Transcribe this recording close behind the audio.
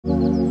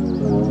Welcome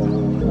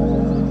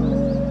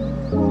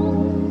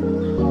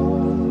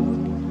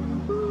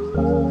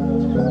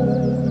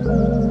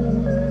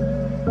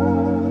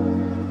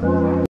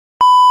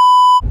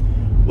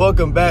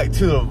back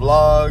to the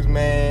vlogs,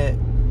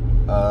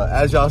 man.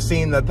 As y'all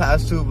seen the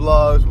past two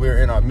vlogs, we're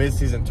in our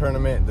mid-season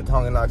tournament, the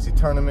Tonganoxie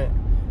tournament,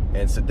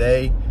 and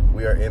today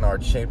we are in our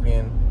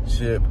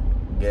championship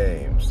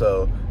game.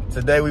 So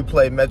today we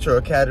play Metro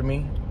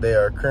Academy. They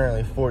are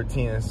currently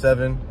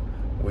 14-7.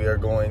 We are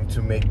going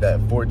to make that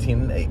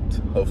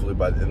 14-8, hopefully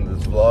by the end of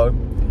this vlog.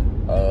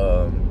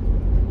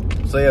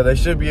 So yeah, they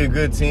should be a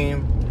good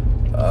team.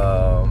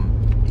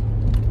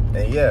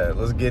 And yeah,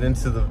 let's get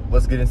into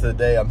the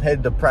day. I'm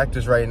headed to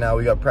practice right now.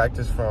 We got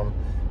practice from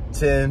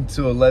 10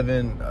 to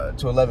 11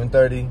 to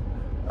 11:30.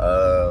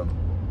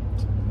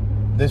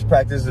 This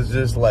practice is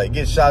just like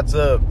get shots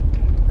up,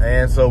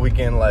 and so we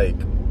can like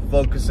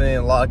focus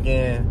in, lock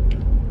in,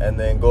 and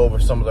then go over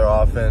some of their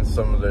offense,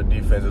 some of their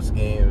defensive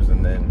schemes,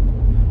 and then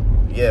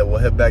yeah, we'll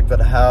head back to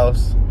the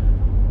house,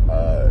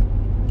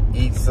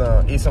 eat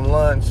some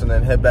lunch, and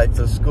then head back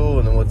to school,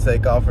 and then we'll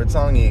take off for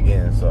Tongi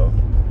again. So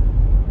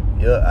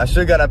yeah, I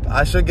should get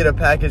a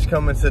package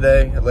coming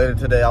today. Later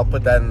today, I'll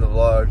put that in the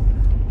vlog.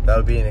 That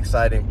would be an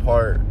exciting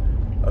part,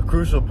 a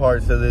crucial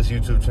part to this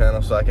YouTube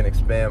channel, so I can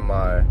expand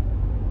my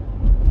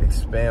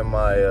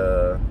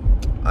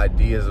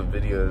ideas of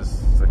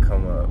videos to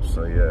come up.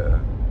 So yeah,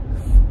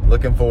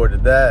 looking forward to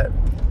that.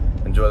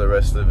 Enjoy the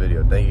rest of the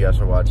video. Thank you guys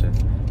for watching.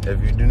 If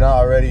you do not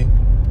already,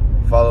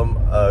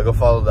 go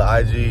follow the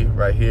IG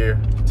right here,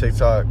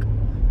 TikTok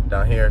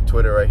down here,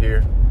 Twitter right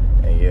here,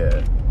 and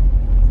yeah,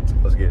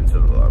 let's get into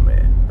the vlog,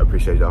 man. I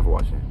appreciate y'all for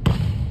watching.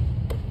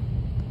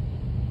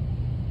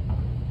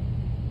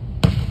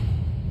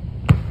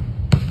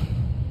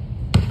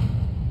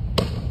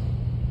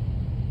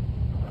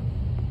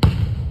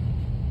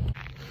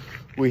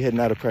 We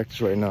heading out of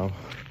practice right now.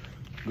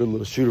 Good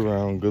little shoot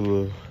around, good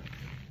little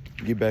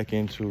get back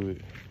into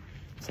it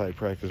type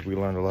practice. We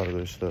learned a lot of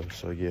their stuff,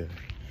 so yeah.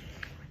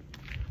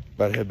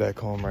 About to head back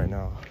home right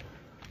now,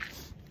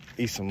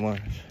 eat some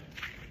lunch,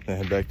 then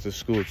head back to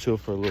school, chill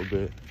for a little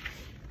bit,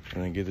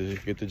 and then get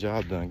the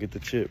job done, get the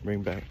chip,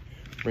 bring the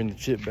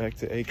chip back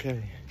to AK.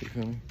 You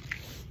feel me?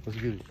 Let's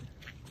get it.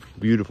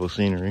 Beautiful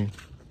scenery.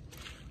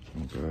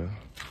 Okay.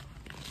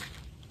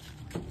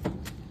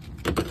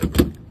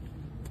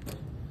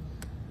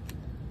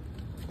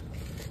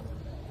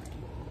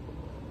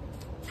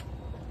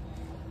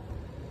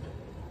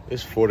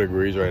 It's 4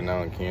 degrees right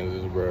now in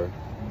Kansas, bro.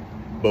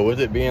 But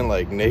with it being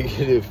like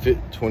negative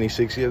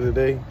 26 the other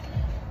day,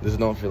 this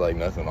don't feel like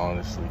nothing,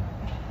 honestly.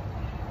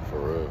 For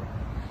real.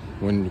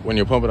 When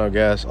you're pumping out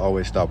gas,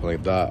 always stop on the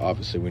dot.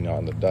 Obviously, we're not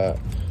on the dot,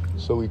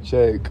 so we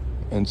check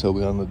until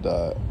we're on the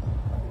dot.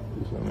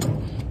 You feel me?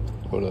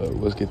 Hold up,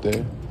 let's get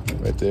there.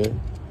 Right there. A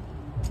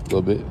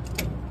little bit.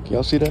 Can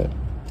y'all see that?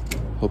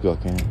 Hope y'all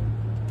can.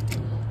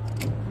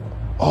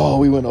 Oh,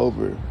 we went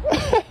over.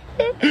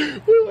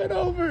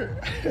 Over.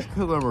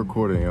 Because I'm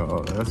recording,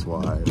 y'all. That's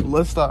why.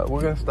 Let's stop.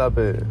 We're gonna stop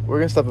at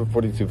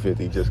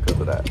 4250 just because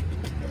of that.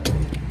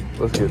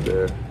 Let's get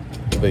there.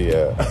 But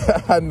yeah,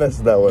 I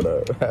messed that one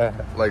up.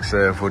 Like I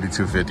said,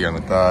 4250 on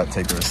the thigh.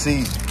 Take the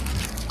receipt,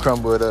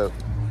 crumble it up,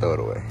 throw it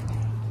away.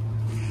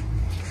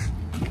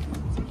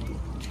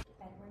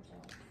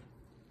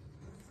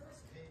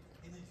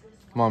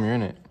 Mom, you're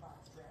in it.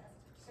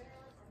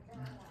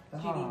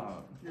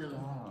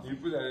 You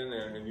put that in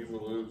there and you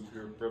will lose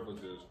your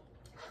privileges.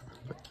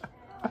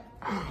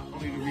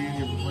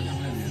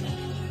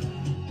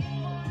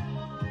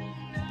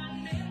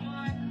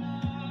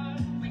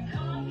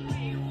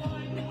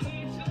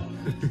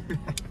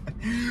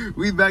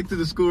 We back to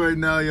the school right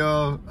now,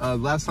 y'all.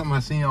 Last time I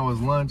seen y'all was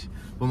lunch,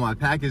 but my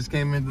package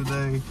came in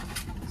today,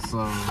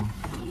 so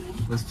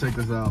let's check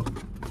this out.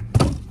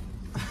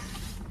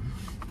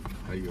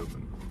 How you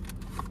open it?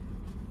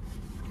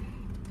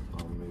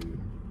 Oh, maybe.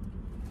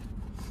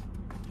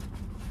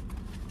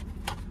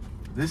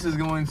 This is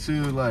going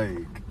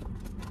to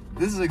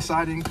this is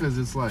exciting because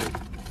it's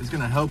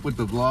gonna help with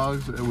the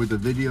vlogs, with the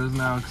videos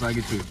now, because I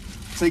get to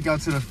take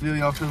out to the field,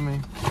 y'all feel me?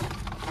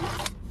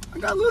 I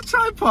got a little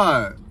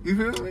tripod, you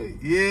feel me?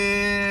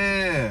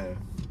 Yeah.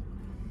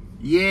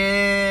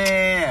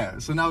 Yeah.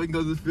 So now we can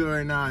go to the field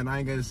right now, and I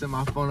ain't gonna set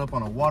my phone up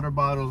on a water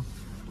bottle.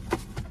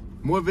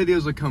 More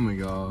videos are coming,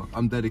 y'all.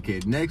 I'm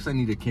dedicated. Next, I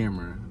need a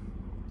camera.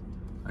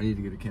 I need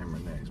to get a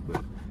camera next,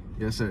 but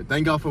yes, sir.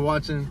 Thank y'all for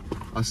watching.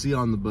 I'll see you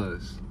on the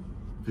bus.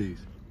 Peace.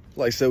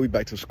 Like I said, we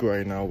back to school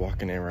right now,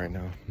 walking in right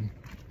now.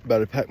 About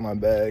to pack my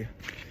bag,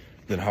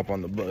 then hop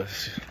on the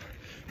bus.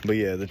 But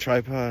yeah, the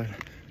tripod,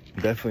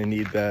 definitely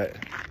need that.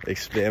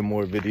 Expand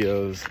more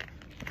videos.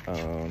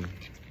 And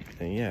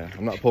yeah,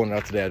 I'm not pulling it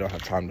out today. I don't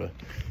have time to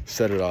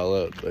set it all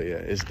up, but yeah,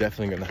 it's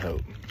definitely gonna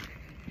help.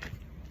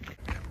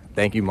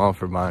 Thank you, Mom,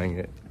 for buying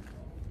it.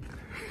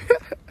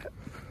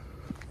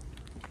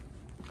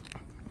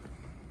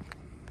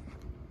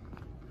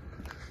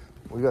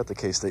 We got the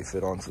K-State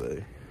fit on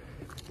today.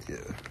 Yeah.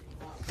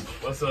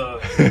 What's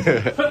up? Caught me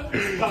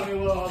a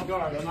little off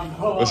guard.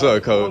 What's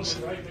up, Coach?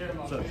 Right there,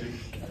 what's up, dude?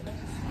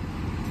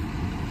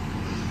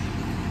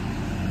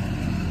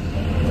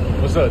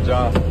 What's up,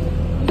 John?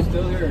 You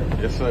still here?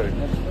 Yes, sir.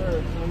 Yes,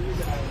 sir.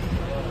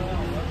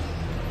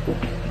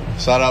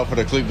 Shout out for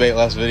the clickbait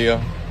last video.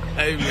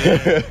 Hey, man.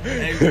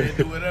 Hey, man.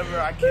 Do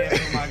whatever I can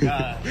for my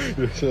guy.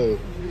 Yes, sir.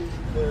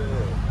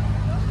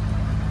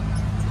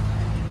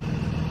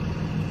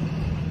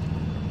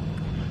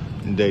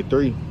 Day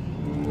 3.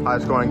 High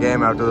scoring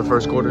game after the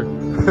first quarter.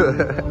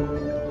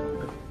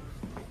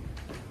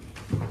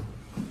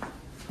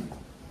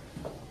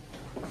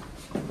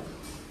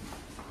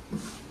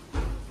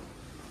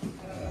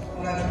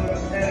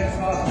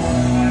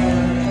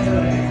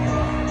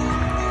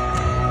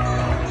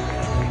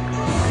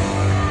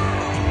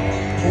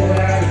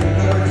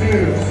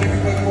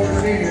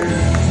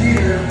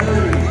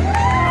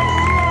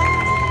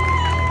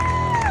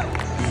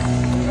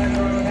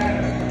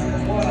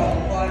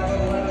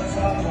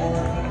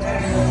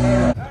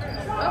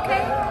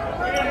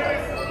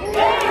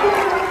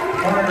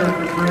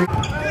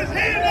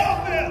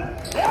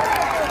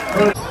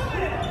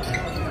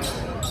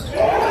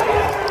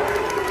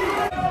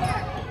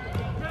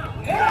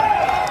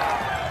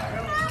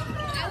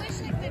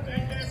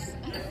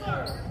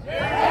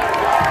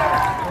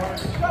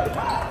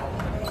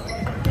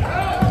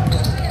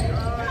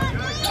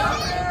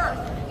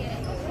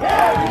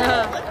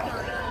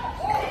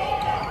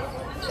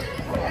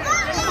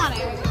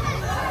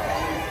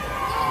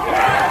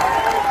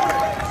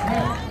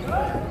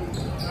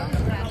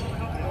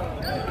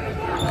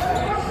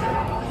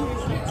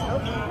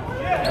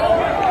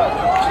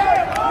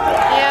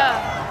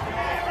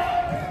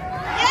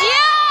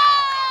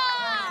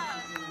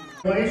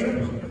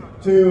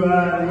 Congratulations to the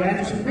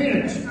Atchison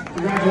Phoenix.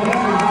 Congratulations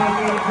on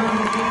being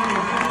tournament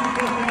champions.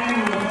 65th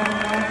annual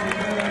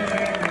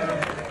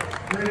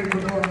Great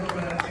performance for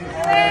that season.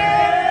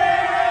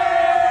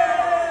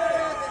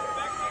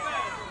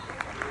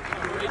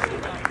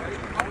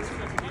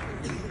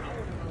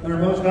 Their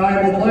most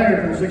valuable player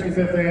for the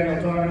 65th annual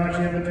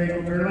Togamachi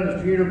Invitational Tournament is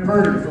Peter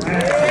Purdy from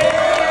Atchison.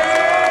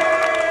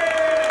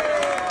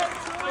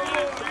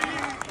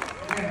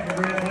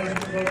 Congratulations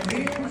to both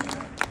teams.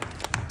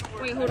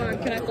 Wait, hold on.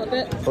 Can I flip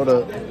it? Hold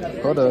up.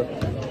 Hold up.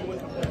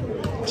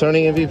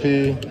 Turning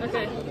MVP.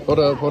 Okay. Hold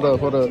up. Hold up.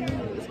 Hold up.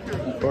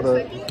 Hold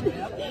up.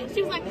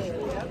 She's like,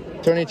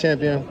 Turning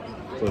champion.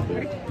 Flip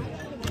it.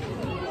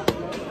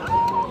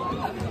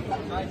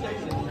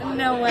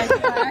 no way.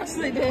 I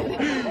actually did.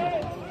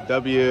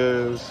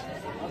 W's.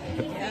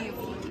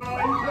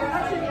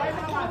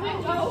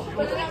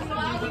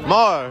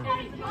 Mar,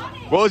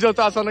 what was your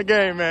thoughts on the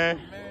game, man?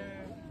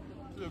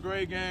 It was a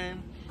great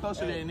game.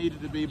 Closer than it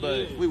needed to be,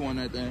 but we won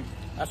that thing.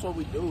 That's what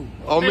we do.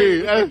 Oh,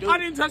 me. I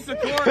didn't touch the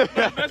court,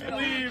 but best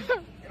believe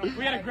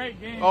we had a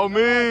great game. Oh,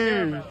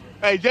 me.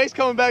 Hey, Jake's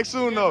coming back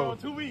soon, though.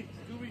 2 weeks.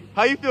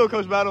 How you feel,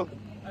 Coach Battle?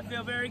 I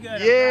feel very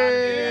good.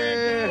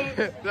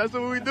 Yeah, that's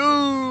what we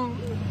do.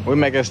 We're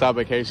making a stop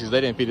at Casey's. They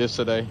didn't feed us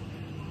today.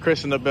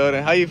 Chris in the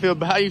building. How you feel?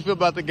 How you feel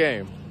about the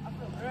game? I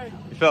feel great.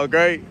 You felt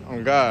great?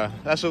 Oh God,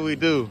 that's what we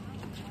do.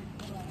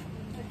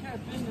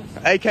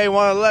 AK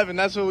 111.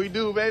 That's what we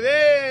do,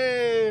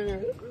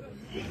 baby.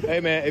 Hey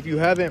man, if you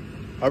haven't,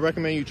 I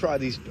recommend you try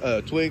these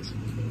Twigs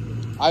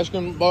ice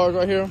cream bars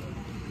right here.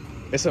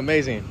 It's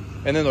amazing.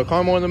 And then the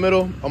caramel in the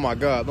middle. Oh my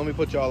God, let me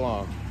put y'all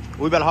on.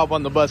 We better hop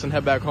on the bus and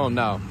head back home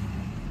now.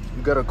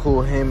 We got a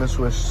cool Heyman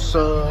Swiss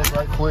sub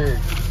right quick.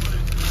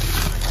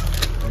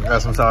 We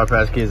got some Sour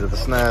Patch Kids at the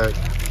snack.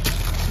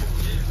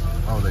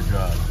 Oh, they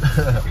dropped.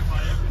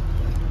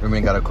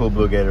 Remy got a cool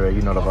blue Gatorade,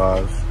 you know the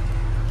vibes.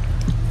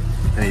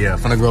 And yeah,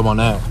 finna grub on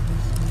that.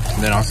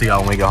 And then I'll see y'all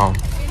when we get home.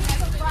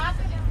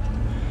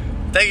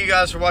 Thank you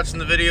guys for watching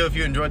the video. If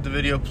you enjoyed the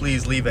video,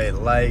 please leave a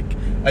like.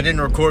 I didn't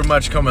record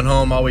much coming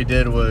home. All we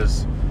did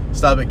was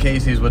stop at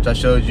Casey's, which I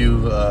showed you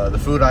the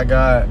food I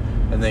got.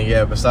 And then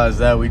yeah, besides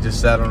that, we just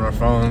sat on our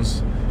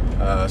phones.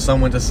 Some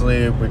went to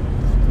sleep, we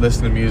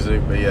listened to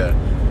music, but yeah,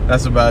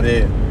 that's about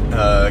it.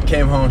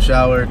 Came home,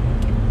 showered,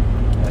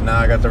 and now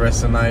I got the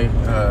rest of the night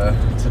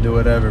to do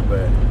whatever.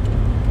 But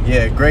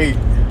yeah, great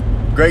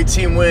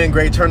team win,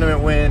 great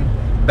tournament win.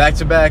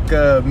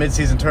 Back-to-back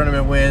mid-season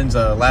tournament wins.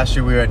 Last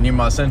year we were at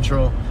Nemaw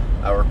Central.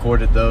 I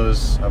recorded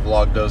those, I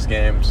vlogged those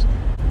games.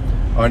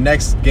 Our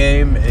next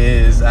game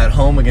is at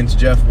home against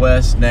Jeff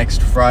West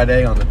next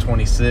Friday on the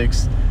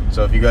 26th.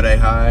 So if you go to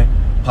A-High,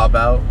 pop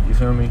out, you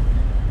feel me?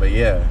 But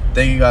yeah,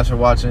 thank you guys for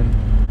watching.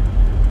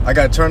 I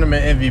got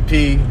tournament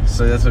MVP,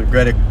 so that's a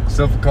great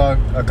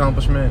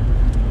accomplishment.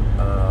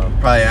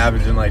 Probably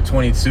averaging like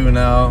 22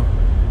 now.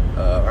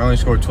 I only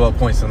scored 12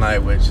 points tonight,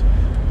 which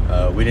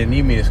we didn't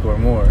need me to score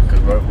more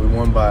because we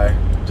won by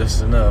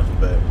just enough.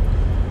 But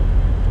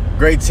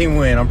great team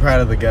win. I'm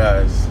proud of the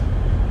guys.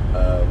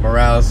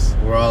 Morale's,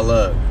 we're all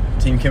up.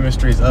 Team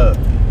chemistry's up.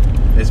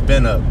 It's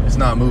been up. It's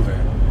not moving.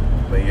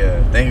 But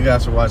yeah, thank you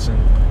guys for watching.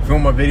 If you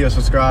want more videos,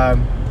 subscribe.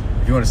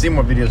 If you want to see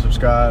more videos,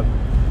 subscribe.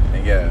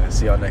 And yeah,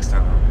 see y'all next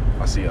time.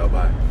 I'll see y'all.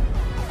 Bye.